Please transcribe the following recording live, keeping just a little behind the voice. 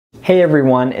Hey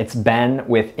everyone, it's Ben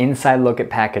with Inside Look at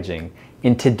Packaging.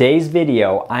 In today's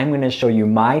video, I'm going to show you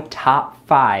my top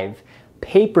 5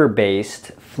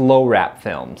 paper-based flow wrap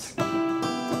films.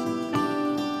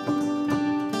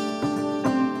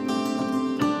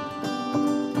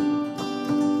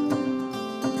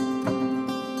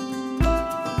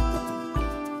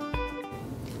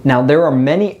 Now there are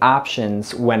many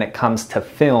options when it comes to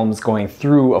films going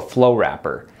through a flow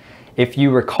wrapper. If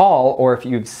you recall, or if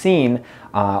you've seen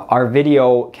our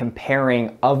video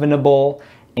comparing ovenable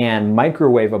and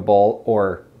microwavable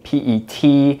or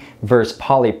PET versus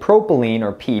polypropylene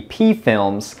or PP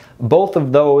films, both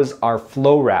of those are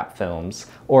flow wrap films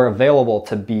or available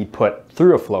to be put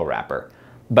through a flow wrapper.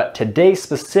 But today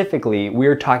specifically,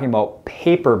 we're talking about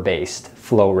paper-based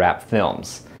flow wrap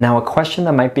films. Now a question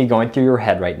that might be going through your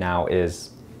head right now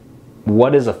is,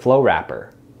 what is a flow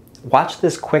wrapper? Watch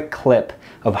this quick clip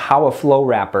of how a flow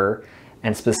wrapper,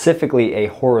 and specifically a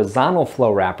horizontal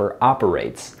flow wrapper,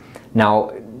 operates.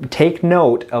 Now take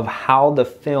note of how the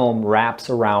film wraps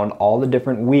around all the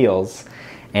different wheels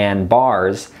and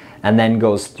bars and then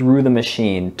goes through the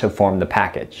machine to form the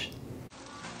package.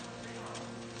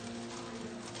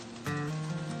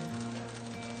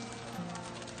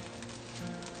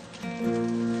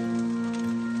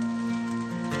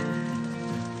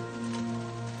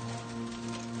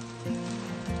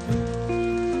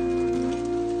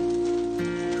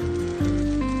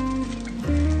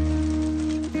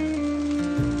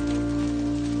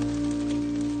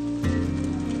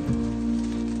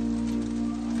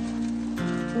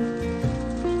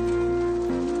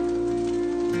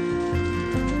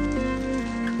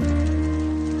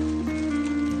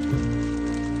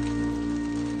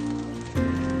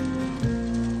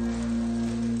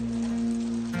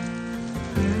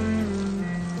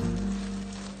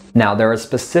 Now there are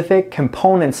specific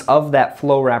components of that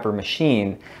flow wrapper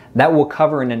machine that we'll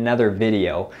cover in another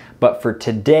video, but for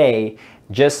today,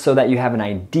 just so that you have an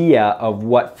idea of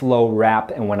what flow wrap,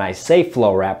 and when I say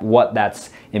flow wrap, what that's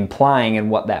implying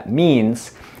and what that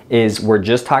means, is we're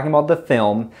just talking about the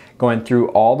film going through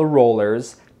all the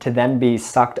rollers to then be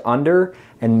sucked under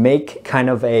and make kind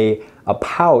of a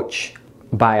pouch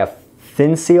by a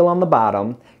thin seal on the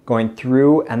bottom, going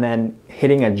through and then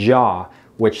hitting a jaw,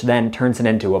 which then turns it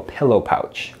into a pillow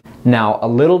pouch. Now, a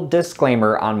little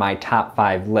disclaimer on my top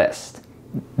 5 list.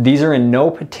 These are in no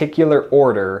particular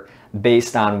order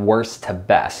based on worst to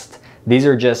best. These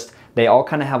are just, they all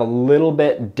kind of have a little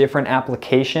bit different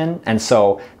application, and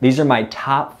so these are my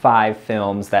top 5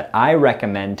 films that I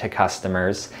recommend to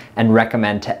customers and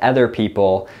recommend to other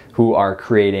people who are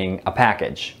creating a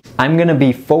package. I'm gonna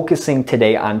be focusing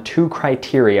today on 2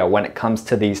 criteria when it comes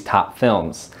to these top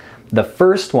films. The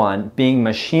first one being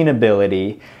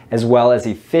machinability as well as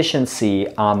efficiency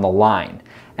on the line.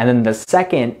 And then the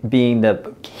second being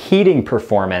the heating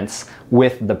performance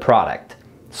with the product.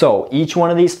 So each one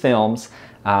of these films,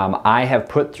 I have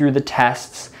put through the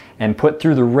tests and put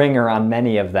through the ringer on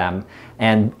many of them,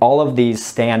 and all of these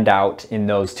stand out in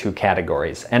those 2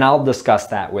 categories. And I'll discuss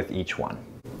that with each one.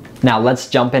 Now let's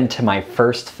jump into my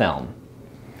first film.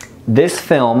 This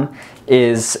film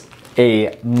is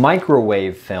a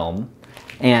microwave film,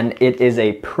 and it is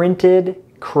a printed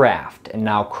craft. And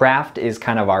now craft is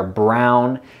kind of our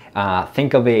brown,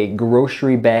 think of a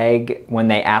grocery bag when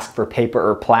they ask for paper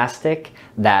or plastic.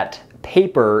 That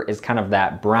paper is kind of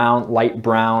that brown, light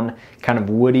brown, kind of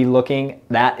woody looking.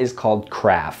 That is called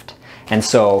craft. And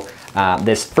so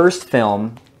this first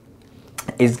film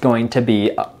is going to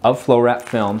be a flow wrap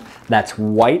film that's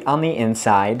white on the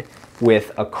inside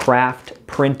with a craft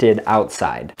printed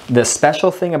outside. The special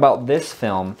thing about this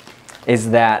film is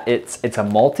that it's a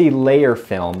multi-layer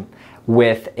film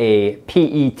with a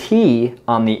PET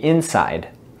on the inside.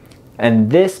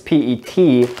 And this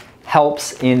PET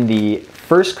helps in the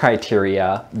first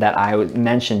criteria that I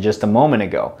mentioned just a moment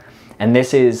ago. And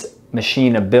this is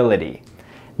machinability.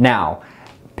 Now,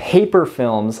 paper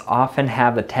films often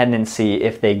have a tendency,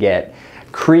 if they get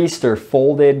creased or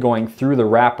folded going through the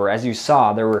wrapper. As you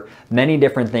saw, there were many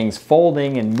different things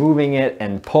folding and moving it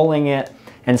and pulling it.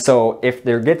 And so if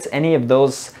there gets any of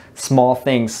those small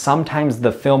things, sometimes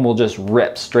the film will just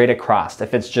rip straight across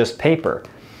if it's just paper.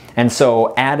 And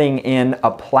so adding in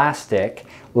a plastic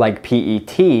like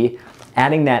PET,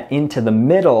 adding that into the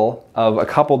middle of a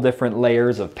couple different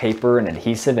layers of paper and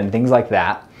adhesive and things like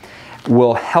that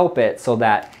will help it so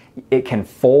that it can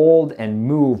fold and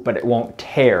move, but it won't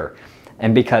tear.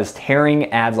 And because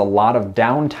tearing adds a lot of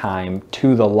downtime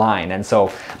to the line. And so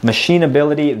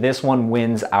machinability, this one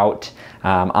wins out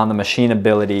on the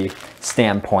machinability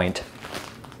standpoint.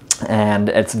 And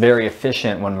it's very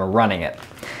efficient when we're running it.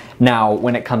 Now,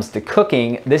 when it comes to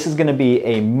cooking, this is gonna be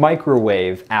a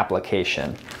microwave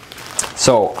application.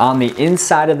 So on the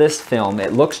inside of this film,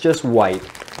 it looks just white,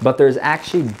 but there's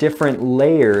actually different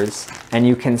layers, and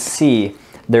you can see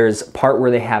there's a part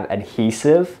where they have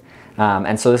adhesive,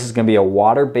 and so this is going to be a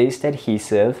water-based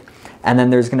adhesive, and then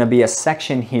there's going to be a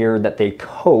section here that they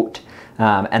coat,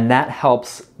 and that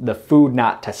helps the food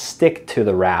not to stick to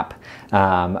the wrap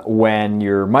when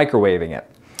you're microwaving it.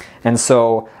 And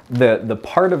so the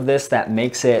part of this that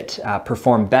makes it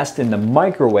perform best in the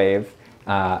microwave,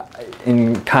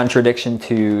 in contradiction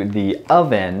to the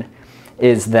oven,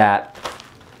 is that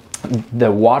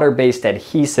the water-based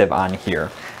adhesive on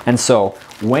here. And so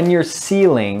when you're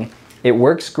sealing, it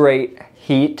works great.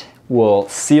 Heat will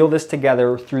seal this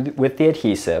together with the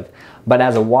adhesive, but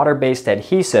as a water-based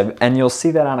adhesive, and you'll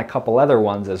see that on a couple other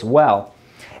ones as well,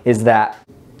 is that,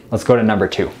 let's go to number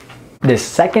 2. This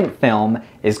second film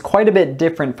is quite a bit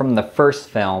different from the first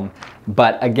film,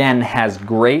 but again has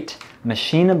great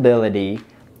machinability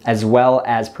as well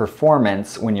as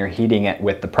performance when you're heating it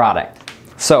with the product.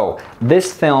 So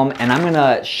this film, and I'm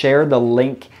gonna share the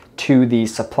link to the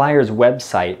supplier's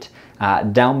website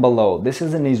down below. This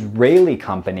is an Israeli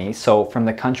company, so from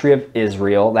the country of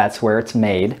Israel, that's where it's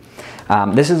made.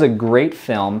 This is a great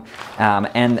film,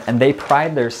 and they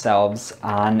pride themselves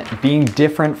on being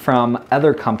different from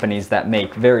other companies that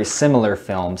make very similar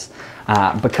films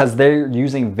because they're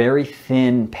using very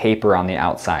thin paper on the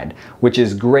outside, which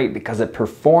is great because it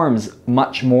performs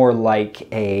much more like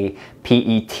a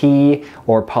PET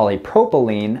or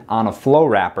polypropylene on a flow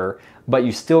wrapper, but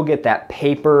you still get that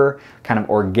paper, kind of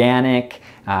organic,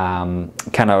 kind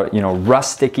of, you know,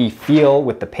 rusticy feel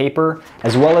with the paper,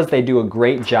 as well as they do a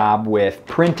great job with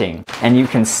printing. And you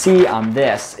can see on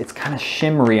this, it's kind of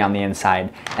shimmery on the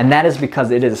inside, and that is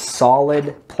because it is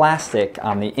solid plastic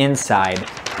on the inside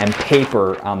and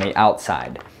paper on the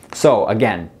outside. So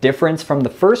again, difference from the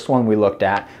first one we looked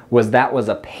at was that was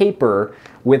a paper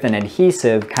with an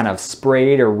adhesive kind of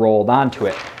sprayed or rolled onto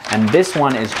it. And this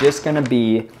one is just gonna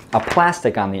be a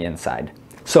plastic on the inside.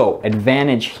 So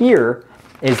advantage here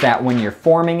is that when you're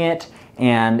forming it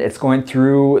and it's going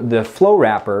through the flow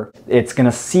wrapper, it's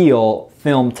gonna seal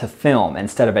film to film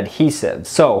instead of adhesive.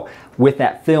 So with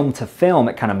that film to film,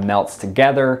 it kind of melts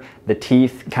together. The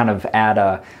teeth kind of add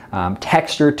a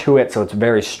texture to it, so it's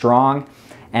very strong.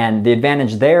 And the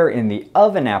advantage there in the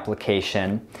oven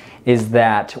application is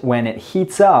that when it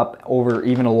heats up over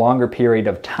even a longer period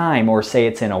of time, or say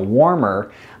it's in a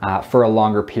warmer for a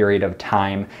longer period of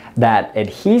time, that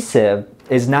adhesive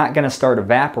is not going to start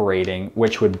evaporating,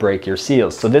 which would break your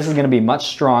seals. So this is going to be much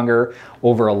stronger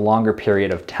over a longer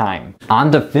period of time. On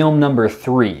to film number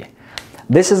 3.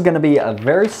 This is going to be a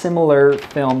very similar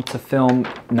film to film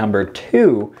number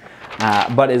 2,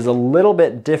 but is a little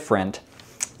bit different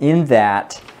in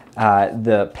that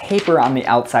the paper on the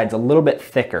outside is a little bit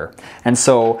thicker. And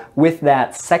so with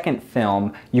that second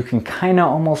film, you can kind of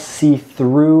almost see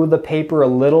through the paper a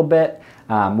little bit,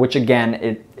 which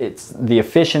again, the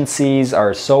efficiencies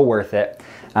are so worth it.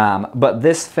 But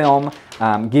this film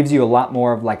gives you a lot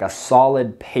more of like a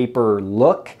solid paper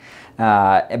look,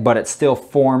 but it still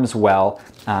forms well.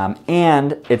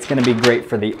 And it's going to be great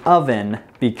for the oven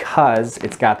because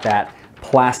it's got that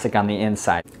plastic on the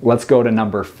inside. Let's go to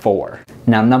number 4.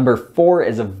 Now number 4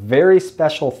 is a very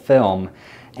special film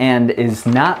and is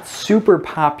not super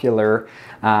popular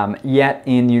yet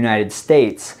in the United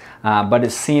States, but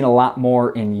is seen a lot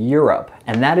more in Europe.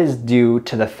 And that is due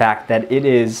to the fact that it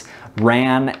is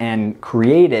ran and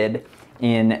created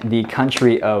in the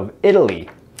country of Italy.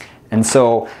 And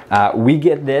so we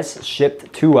get this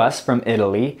shipped to us from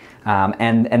Italy,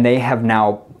 and they have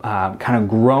now kind of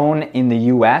grown in the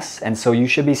US, and so you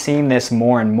should be seeing this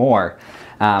more and more.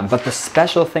 But the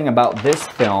special thing about this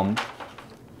film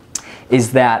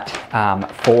is that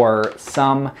for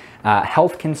some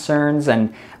health concerns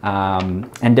and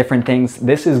different things,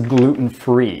 this is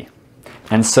gluten-free.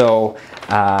 And so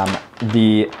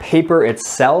the paper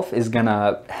itself is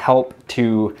gonna help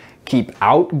to keep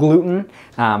out gluten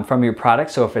from your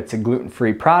product. So if it's a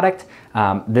gluten-free product,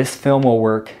 this film will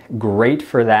work great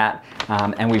for that.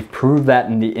 And we've proved that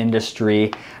in the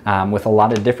industry with a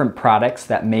lot of different products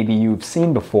that maybe you've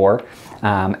seen before.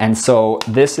 And so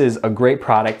this is a great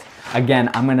product. Again,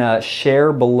 I'm gonna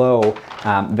share below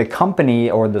the company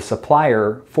or the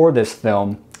supplier for this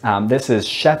film. This is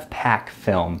Chef Pack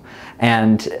Film.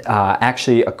 And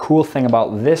actually a cool thing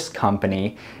about this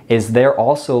company is they're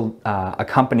also a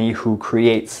company who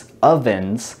creates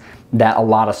ovens that a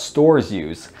lot of stores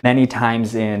use. Many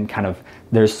times in kind of,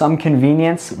 there's some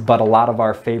convenience, but a lot of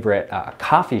our favorite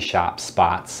coffee shop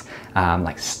spots,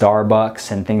 like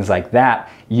Starbucks and things like that,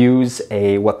 use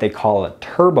what they call a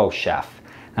turbo chef.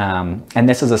 And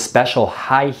this is a special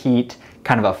high heat,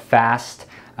 kind of a fast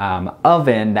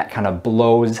oven that kind of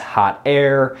blows hot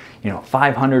air,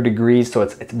 500 degrees, so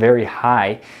it's very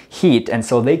high heat. And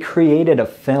so they created a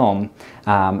film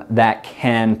that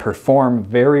can perform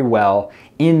very well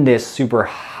in this super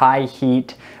high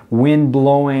heat, wind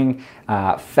blowing,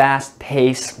 fast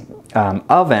paced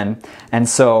oven. And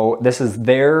so this is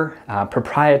their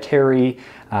proprietary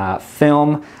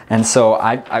film, and so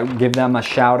I give them a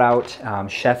shout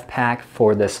out, Chef Pack,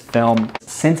 for this film.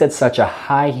 Since it's such a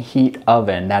high heat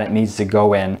oven that it needs to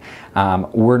go in,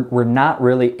 we're not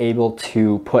really able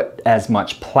to put as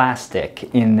much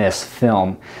plastic in this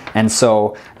film, and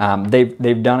so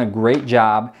they've done a great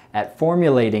job at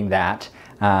formulating that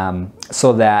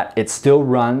so that it still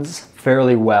runs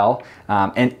fairly well,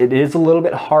 and it is a little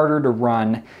bit harder to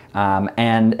run,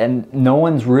 and no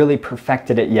one's really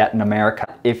perfected it yet in America.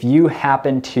 If you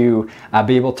happen to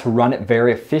be able to run it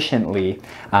very efficiently,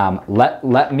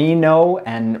 let me know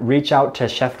and reach out to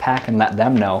Chef Pack and let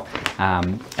them know,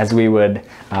 as we would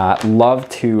love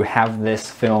to have this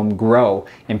film grow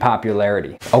in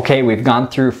popularity. Okay, we've gone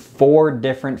through 4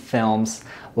 different films.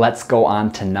 Let's go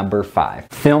on to number 5.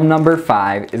 Film number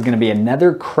 5 is going to be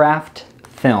another craft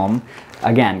film.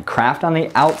 Again, craft on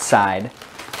the outside,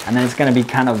 and then it's going to be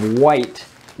kind of white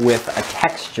with a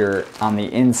texture on the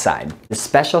inside. The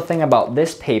special thing about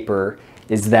this paper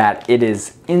is that it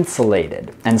is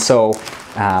insulated, and so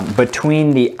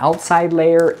between the outside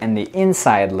layer and the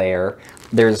inside layer,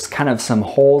 there's kind of some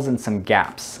holes and some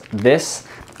gaps. This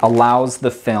allows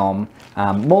the film,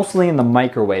 mostly in the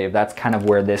microwave, that's kind of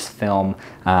where this film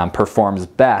performs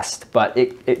best, but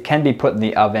it can be put in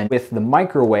the oven. With the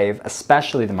microwave,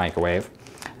 especially the microwave,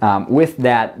 with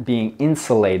that being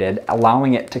insulated,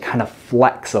 allowing it to kind of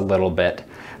flex a little bit.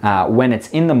 When it's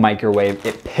in the microwave,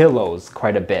 it pillows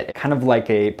quite a bit, kind of like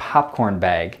a popcorn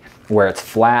bag where it's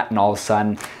flat and all of a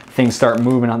sudden things start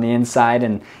moving on the inside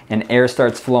and air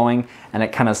starts flowing and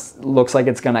it kind of looks like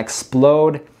it's going to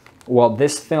explode. Well,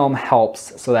 this film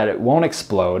helps so that it won't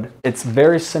explode. It's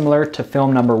very similar to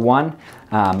film number 1,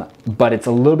 but it's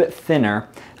a little bit thinner,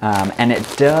 and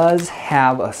it does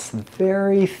have a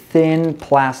very thin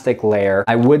plastic layer.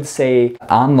 I would say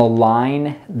on the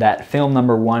line that film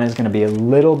number 1 is going to be a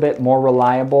little bit more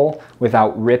reliable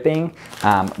without ripping,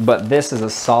 but this is a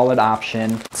solid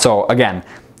option. So again,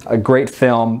 a great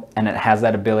film, and it has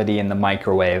that ability in the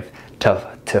microwave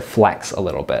to flex a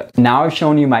little bit. Now I've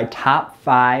shown you my top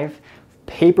 5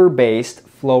 paper-based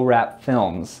flow wrap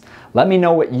films. Let me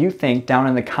know what you think down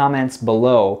in the comments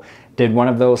below. Did one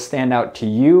of those stand out to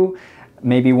you?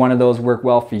 Maybe one of those work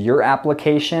well for your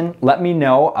application? Let me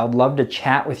know. I'd love to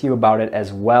chat with you about it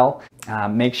as well.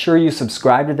 Make sure you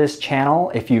subscribe to this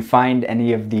channel if you find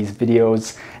any of these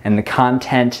videos and the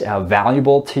content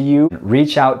valuable to you.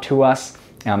 Reach out to us.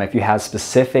 If you have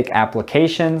specific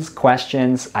applications,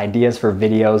 questions, ideas for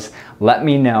videos, let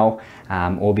me know.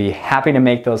 We'll be happy to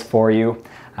make those for you,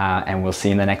 and we'll see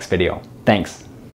you in the next video. Thanks.